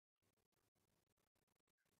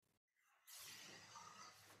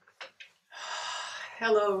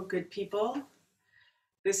Hello, good people.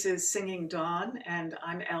 This is Singing Dawn, and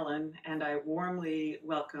I'm Ellen, and I warmly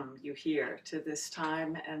welcome you here to this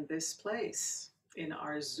time and this place in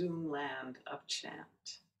our Zoom land of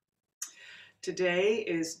chant. Today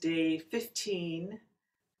is day 15,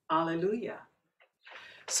 Alleluia.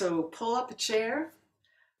 So pull up a chair,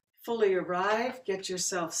 fully arrive, get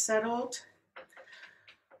yourself settled,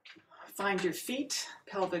 find your feet,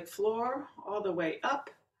 pelvic floor, all the way up,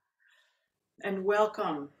 and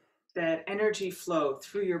welcome that energy flow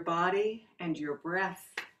through your body and your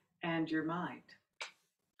breath and your mind.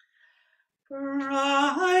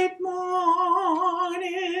 Bright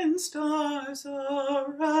morning stars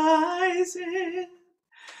arising,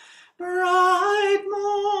 bright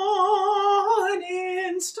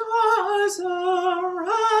morning stars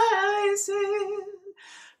arising,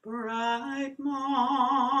 bright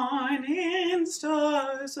morning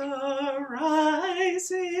stars arising.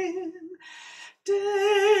 Day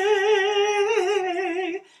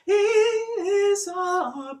is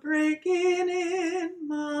a breaking in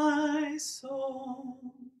my soul.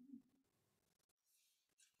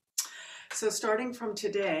 So starting from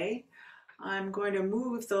today, I'm going to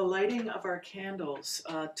move the lighting of our candles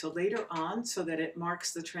to later on so that it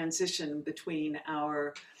marks the transition between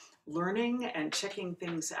our learning and checking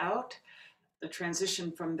things out, the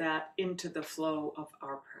transition from that into the flow of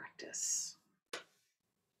our practice.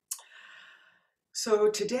 So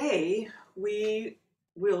today we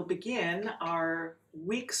will begin our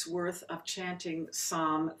week's worth of chanting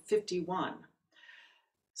Psalm 51.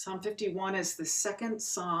 Psalm 51 is the second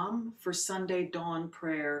psalm for Sunday dawn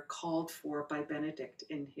prayer called for by Benedict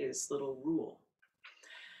in his little rule.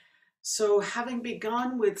 So having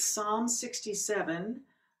begun with Psalm 67,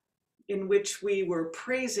 in which we were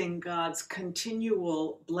praising God's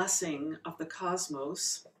continual blessing of the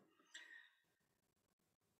cosmos,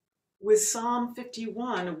 with Psalm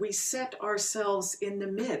 51, we set ourselves in the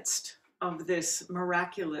midst of this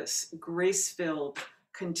miraculous, grace-filled,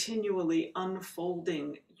 continually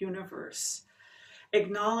unfolding universe,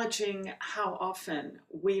 acknowledging how often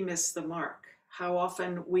we miss the mark, how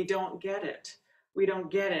often we don't get it. We don't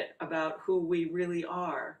get it about who we really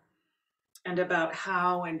are and about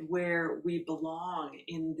how and where we belong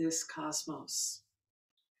in this cosmos,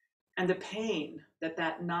 and the pain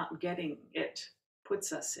that not getting it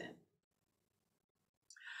puts us in.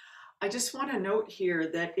 I just want to note here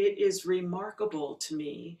that it is remarkable to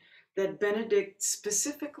me that Benedict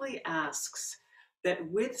specifically asks that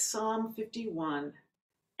with Psalm 51,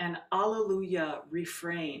 an Alleluia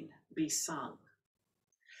refrain be sung.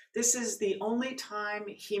 This is the only time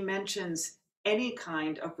he mentions any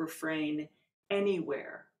kind of refrain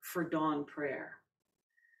anywhere for dawn prayer.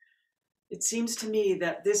 It seems to me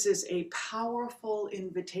that this is a powerful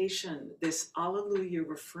invitation, this Alleluia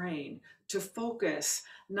refrain, to focus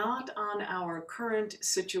not on our current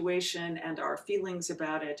situation and our feelings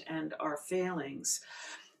about it and our failings,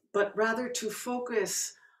 but rather to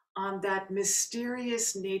focus on that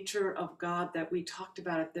mysterious nature of God that we talked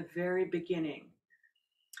about at the very beginning,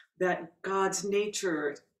 that God's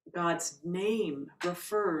nature, God's name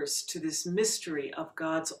refers to this mystery of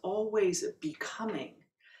God's always becoming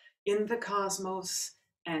in the cosmos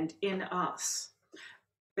and in us.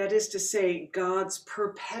 That is to say, God's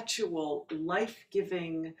perpetual,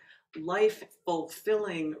 life-giving,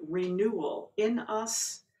 life-fulfilling renewal in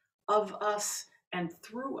us, of us, and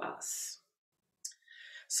through us.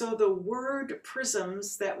 So the word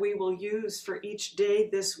prisms that we will use for each day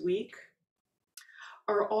this week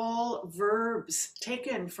are all verbs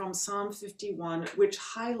taken from Psalm 51, which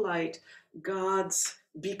highlight God's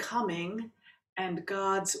becoming and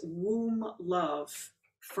God's womb love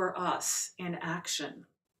for us in action.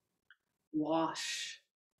 Wash,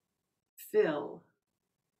 fill,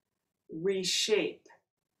 reshape,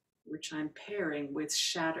 which I'm pairing with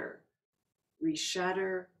shatter,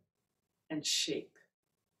 reshatter and shape.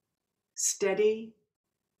 Steady,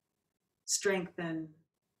 strengthen,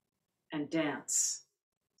 and dance.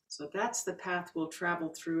 So that's the path we'll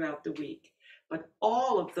travel throughout the week. But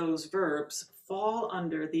all of those verbs fall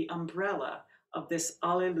under the umbrella of this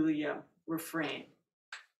Alleluia refrain.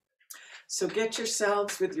 So get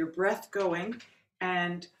yourselves with your breath going,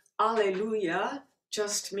 and Alleluia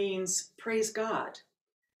just means praise God.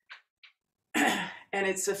 And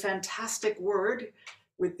it's a fantastic word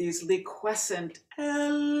with these liquescent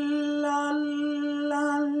and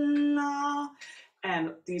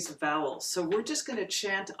these vowels. So we're just going to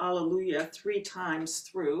chant Alleluia 3 times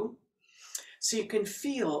through, so you can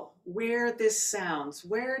feel where this sounds.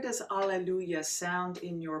 Where does Alleluia sound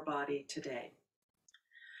in your body today?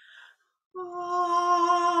 Alleluia.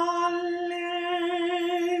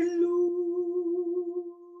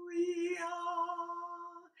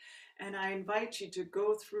 invite you to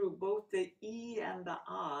go through both the E and the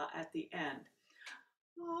A at the end.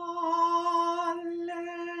 Alleluia.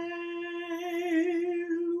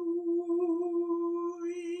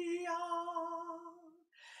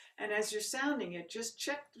 And as you're sounding it, just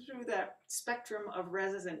check through that spectrum of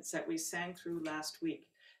resonance that we sang through last week.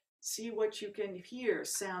 See what you can hear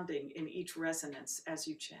sounding in each resonance as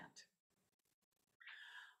you chant.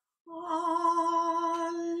 Alleluia.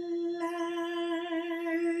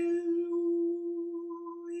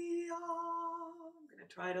 I'm going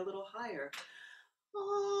to try it a little higher.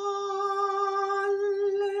 Alleluia.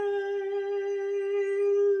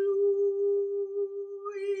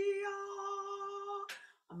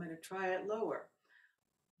 I'm going to try it lower.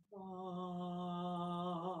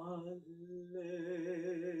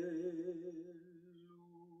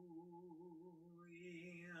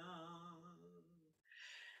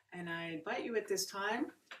 And I invite you at this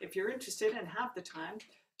time, if you're interested and have the time,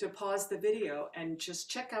 to pause the video and just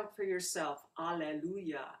check out for yourself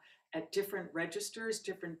Alleluia at different registers,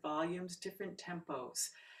 different volumes, different tempos,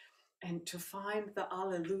 and to find the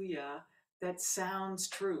Alleluia that sounds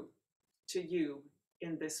true to you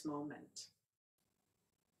in this moment.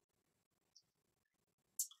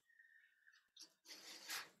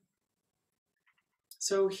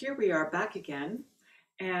 So here we are back again,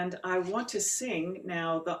 and I want to sing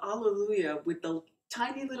now the Alleluia with the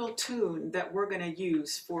tiny little tune that we're going to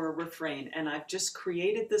use for a refrain. And I've just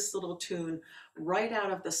created this little tune right out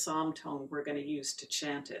of the psalm tone we're going to use to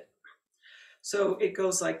chant it. So it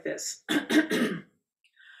goes like this. Alleluia,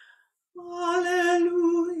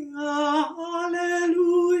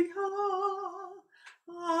 alleluia,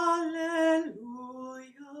 alleluia.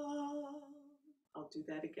 I'll do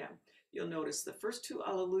that again. You'll notice the first two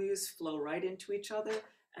alleluias flow right into each other,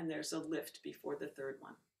 and there's a lift before the third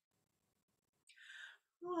one.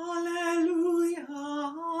 Alleluia,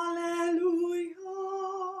 alleluia,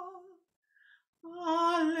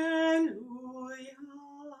 alleluia.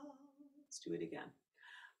 Let's do it again.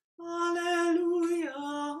 Alleluia,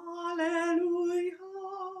 alleluia,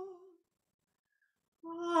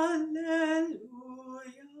 alleluia.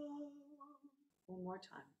 One more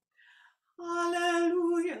time.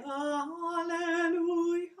 Alleluia,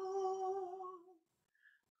 alleluia,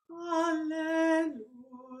 alleluia.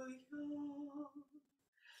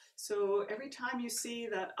 So every time you see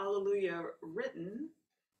that Alleluia written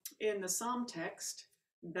in the psalm text,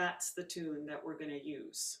 that's the tune that we're going to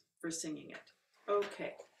use for singing it.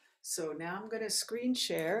 Okay, so now I'm going to screen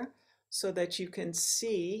share so that you can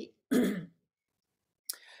see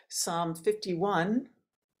Psalm 51.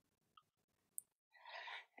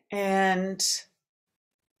 And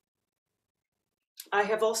I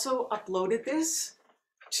have also uploaded this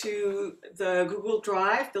to the Google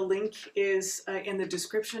Drive. The link is in the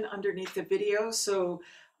description underneath the video, so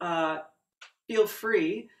feel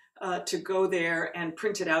free to go there and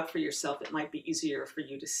print it out for yourself. It might be easier for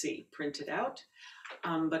you to see. Print it out.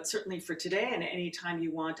 But certainly for today and any time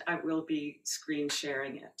you want, I will be screen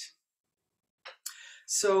sharing it.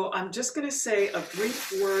 So I'm just going to say a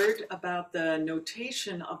brief word about the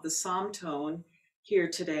notation of the psalm tone here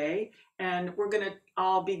today, and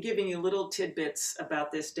I'll be giving you little tidbits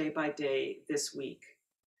about this day by day this week.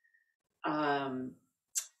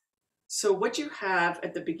 So what you have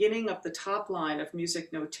at the beginning of the top line of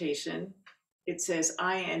music notation, it says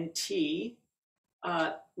INT,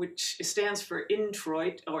 which stands for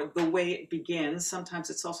introit, or the way it begins. Sometimes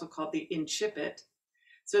it's also called the incipit.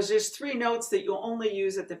 So there's three notes that you'll only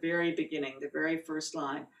use at the very beginning, the very first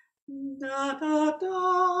line. Da, da,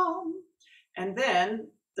 da. And then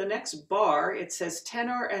the next bar, it says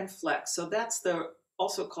tenor and flex. So that's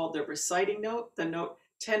also called the reciting note. The note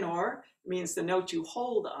tenor means the note you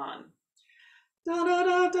hold on. Da, da,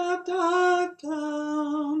 da, da, da,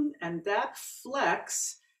 da. And that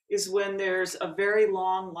flex is when there's a very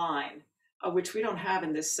long line, which we don't have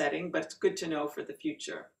in this setting, but it's good to know for the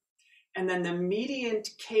future. And then the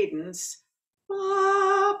mediant cadence,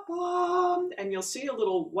 ba, ba, and you'll see a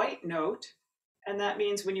little white note, and that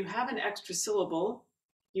means when you have an extra syllable,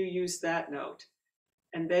 you use that note.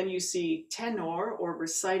 And then you see tenor, or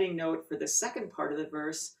reciting note, for the second part of the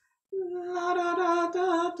verse, la, da, da,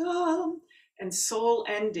 da, da, and sole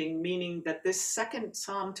ending, meaning that this second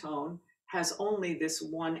psalm tone has only this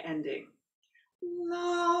one ending.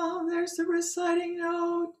 La, there's the reciting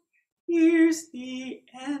note. Here's the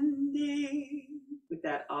ending, with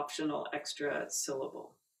that optional extra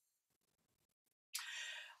syllable.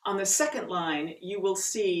 On the second line, you will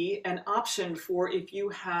see an option for if you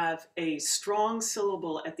have a strong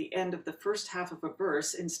syllable at the end of the first half of a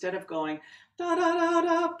verse, instead of going da da da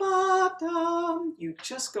da ba da, you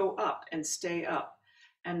just go up and stay up.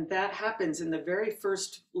 And that happens in the very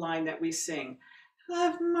first line that we sing.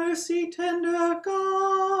 Have mercy, tender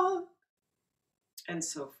God, and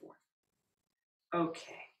so forth.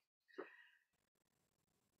 Okay.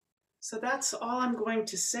 So that's all I'm going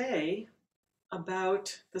to say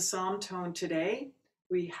about the psalm tone today.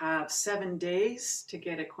 We have 7 days to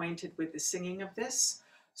get acquainted with the singing of this.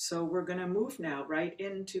 So we're going to move now right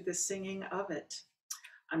into the singing of it.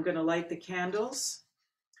 I'm going to light the candles.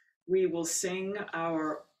 We will sing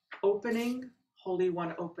our opening, Holy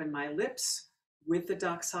One, Open My Lips, with the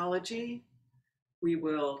doxology. We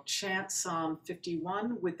will chant Psalm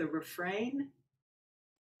 51 with the refrain,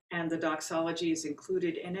 and the doxology is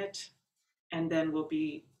included in it, and then we'll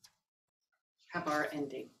have our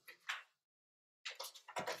ending.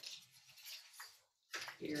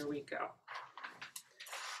 Here we go.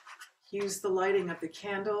 Use the lighting of the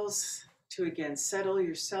candles to again settle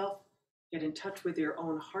yourself, get in touch with your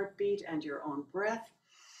own heartbeat and your own breath,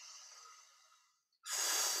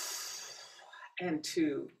 and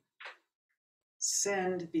to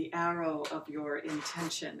send the arrow of your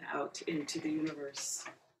intention out into the universe.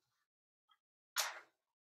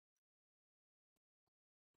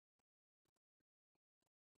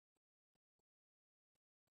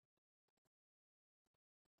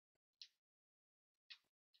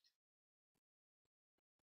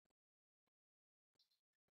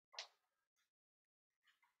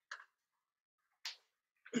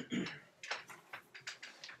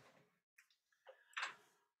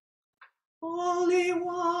 Holy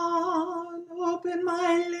One, open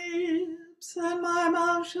my lips, and my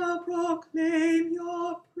mouth shall proclaim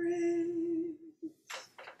your praise.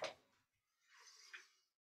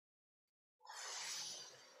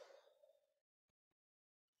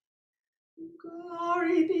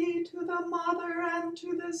 Glory be to the Mother, and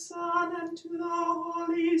to the Son, and to the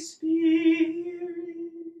Holy Spirit,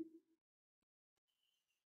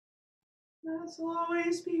 as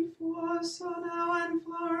always before, so now and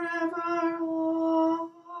forever. Amen.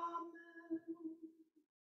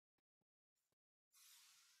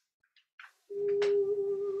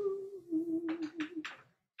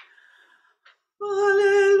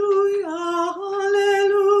 Alleluia,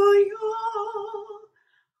 alleluia,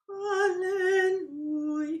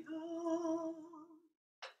 alleluia.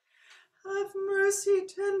 Have mercy,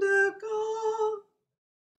 tender God,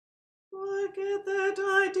 forget that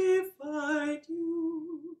I defied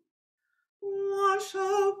you. Wash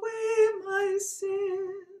away my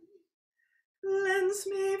sin, cleanse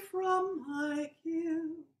me from my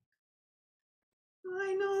guilt.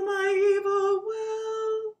 I know my evil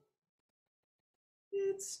well,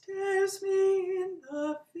 it stares me in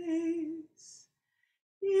the face.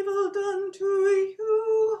 Evil done to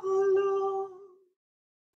you alone,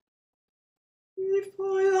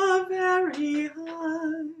 before your very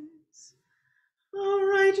eyes. I'll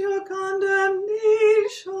write your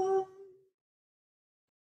condemnation,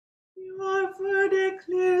 your verdict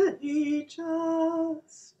clearly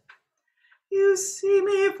just. You see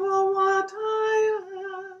me for what I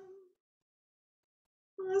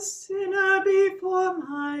am, a sinner before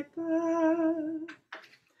my birth.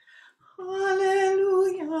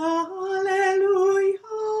 Alleluia, alleluia,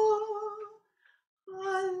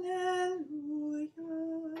 alleluia.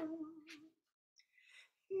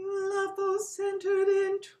 You love those centered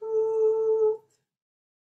in truth.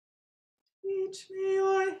 Teach me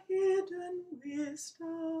your hidden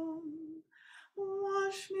wisdom.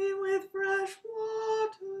 Wash me with fresh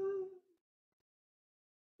water.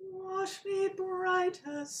 Wash me bright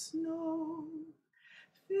as snow.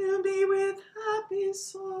 Fill me with happy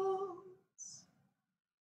songs.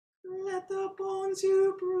 Let the bones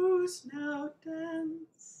you bruise now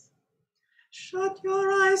dance. Shut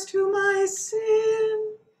your eyes to my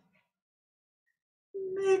sin.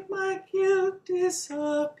 Make my guilt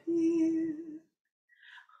disappear.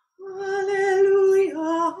 Alleluia,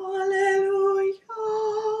 alleluia,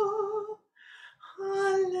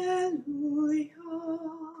 alleluia.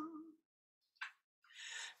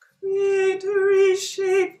 Creator,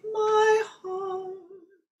 reshape my heart.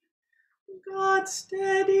 God,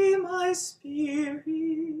 steady my spirit.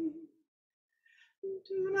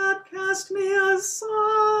 Do not cast me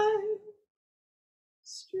aside,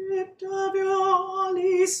 stripped of your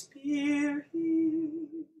Holy Spirit.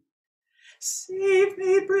 Save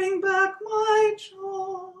me, bring back my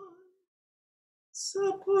joy.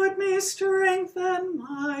 Support me, strengthen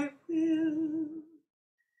my will.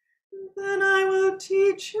 Then I will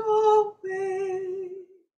teach your way,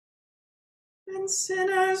 and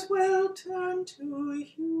sinners will turn to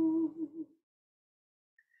you.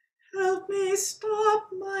 Help me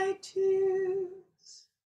stop my tears,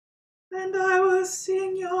 and I will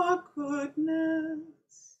sing your goodness.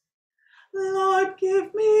 Lord,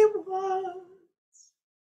 give me words,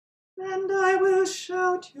 and I will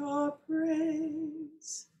shout your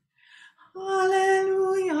praise.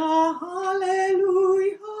 Alleluia,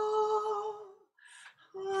 alleluia,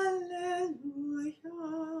 alleluia.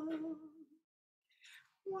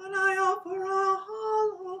 When I offer a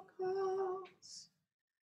holocaust,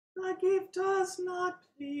 the gift does not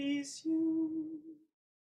please you.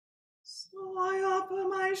 So I offer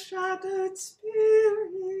my shattered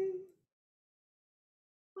spirit,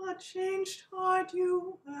 a changed heart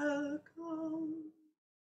you welcome.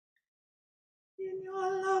 In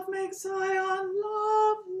your love make Zion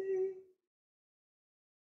lovely.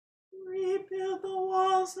 Rebuild the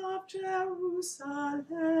walls of Jerusalem.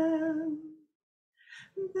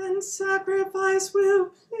 Then sacrifice will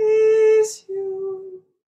please you.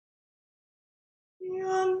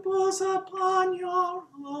 Young bulls upon your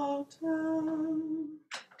altar.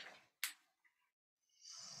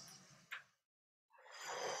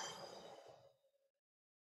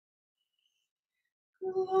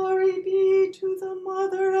 Glory be to the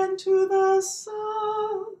Mother, and to the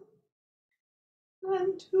Son,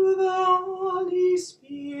 and to the Holy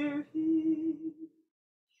Spirit,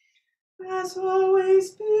 as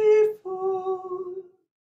always before,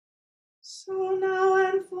 so now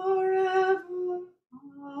and forever.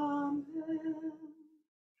 Amen.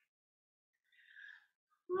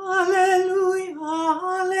 Alleluia,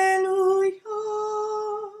 alleluia,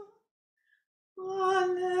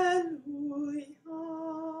 alleluia.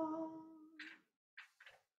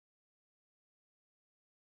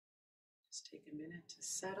 Just take a minute to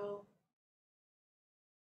settle.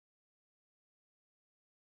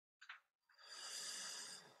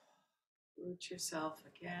 Root yourself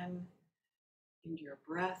again in your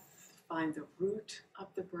breath. Find the root of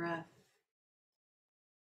the breath.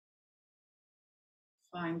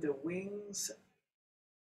 Find the wings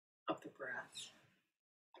of the breath.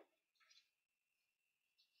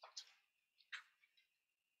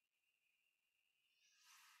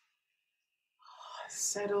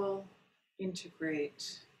 Settle,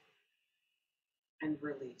 integrate, and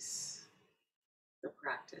release the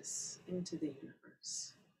practice into the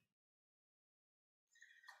universe.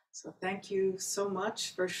 So thank you so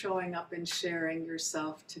much for showing up and sharing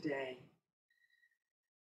yourself today.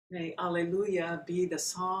 May Alleluia be the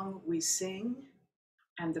song we sing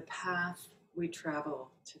and the path we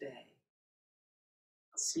travel today.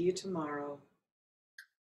 I'll see you tomorrow.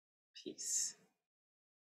 Peace.